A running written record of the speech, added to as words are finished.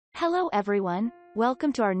Hello everyone,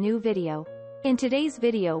 welcome to our new video. In today's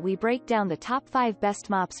video we break down the top 5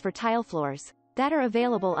 best mops for tile floors that are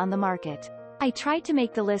available on the market. I tried to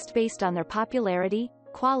make the list based on their popularity,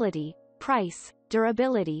 quality, price,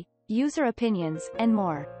 durability, user opinions, and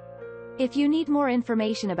more. If you need more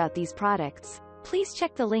information about these products, please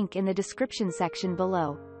check the link in the description section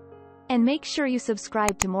below. And make sure you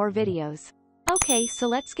subscribe to more videos. Okay, so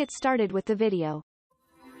let's get started with the video.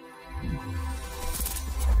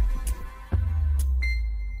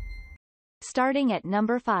 Starting at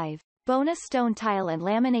number 5. Bona Stone Tile and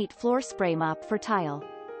Laminate Floor Spray Mop for Tile.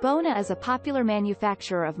 Bona is a popular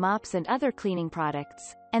manufacturer of mops and other cleaning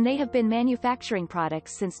products, and they have been manufacturing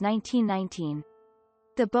products since 1919.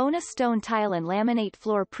 The Bona Stone Tile and Laminate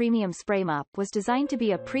Floor Premium Spray Mop was designed to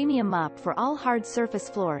be a premium mop for all hard surface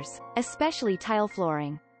floors, especially tile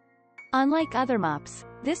flooring. Unlike other mops,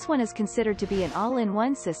 this one is considered to be an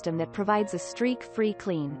all-in-one system that provides a streak-free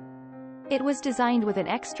clean. It was designed with an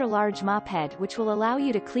extra-large mop head which will allow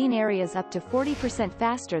you to clean areas up to 40%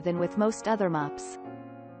 faster than with most other mops.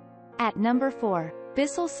 At number 4.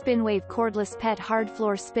 Bissell SpinWave Cordless Pet Hard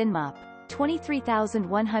Floor Spin Mop,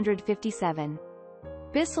 23,157.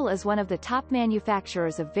 Bissell is one of the top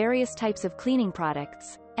manufacturers of various types of cleaning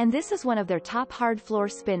products, and this is one of their top hard floor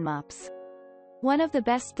spin mops. One of the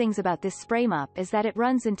best things about this spray mop is that it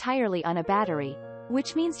runs entirely on a battery,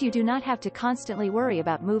 which means you do not have to constantly worry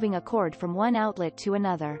about moving a cord from one outlet to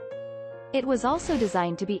another. It was also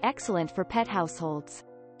designed to be excellent for pet households.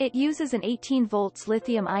 It uses an 18 volts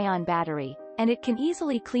lithium-ion battery, and it can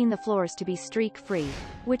easily clean the floors to be streak-free,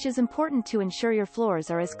 which is important to ensure your floors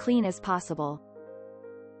are as clean as possible.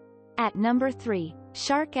 At number 3.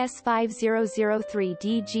 Shark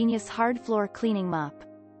S5003D Genius Hard Floor Cleaning Mop.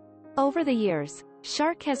 Over the years,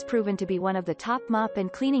 Shark has proven to be one of the top mop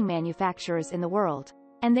and cleaning manufacturers in the world,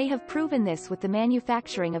 and they have proven this with the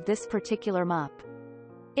manufacturing of this particular mop.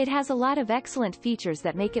 It has a lot of excellent features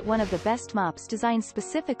that make it one of the best mops designed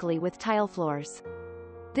specifically with tile floors.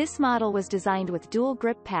 This model was designed with dual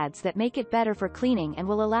grip pads that make it better for cleaning and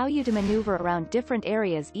will allow you to maneuver around different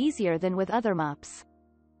areas easier than with other mops.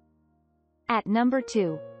 At number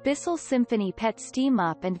 2. Bissell Symphony Pet Steam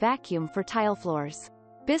Mop and Vacuum for Tile Floors.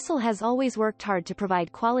 Bissell has always worked hard to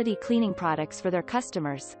provide quality cleaning products for their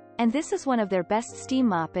customers, and this is one of their best steam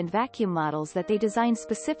mop and vacuum models that they designed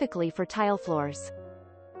specifically for tile floors.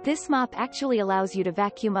 This mop actually allows you to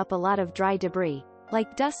vacuum up a lot of dry debris,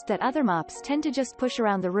 like dust that other mops tend to just push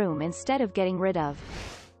around the room instead of getting rid of.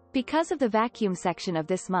 Because of the vacuum section of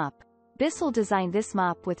this mop, Bissell designed this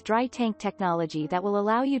mop with dry tank technology that will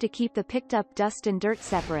allow you to keep the picked up dust and dirt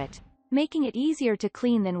separate, making it easier to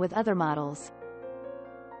clean than with other models.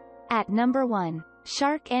 At number 1.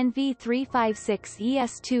 Shark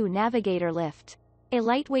NV356ES2 Navigator Lift. A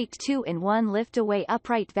lightweight 2-in-1 lift-away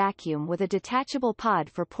upright vacuum with a detachable pod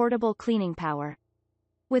for portable cleaning power.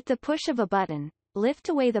 With the push of a button, lift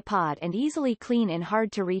away the pod and easily clean in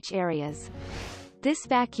hard-to-reach areas. This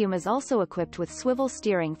vacuum is also equipped with swivel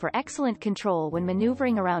steering for excellent control when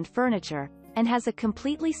maneuvering around furniture, and has a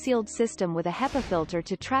completely sealed system with a HEPA filter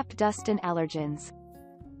to trap dust and allergens.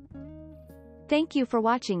 Thank you for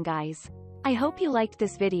watching, guys. I hope you liked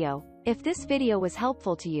this video. If this video was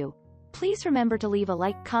helpful to you, please remember to leave a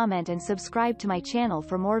like, comment and subscribe to my channel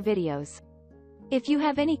for more videos. If you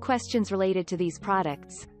have any questions related to these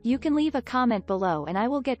products, you can leave a comment below and I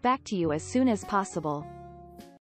will get back to you as soon as possible.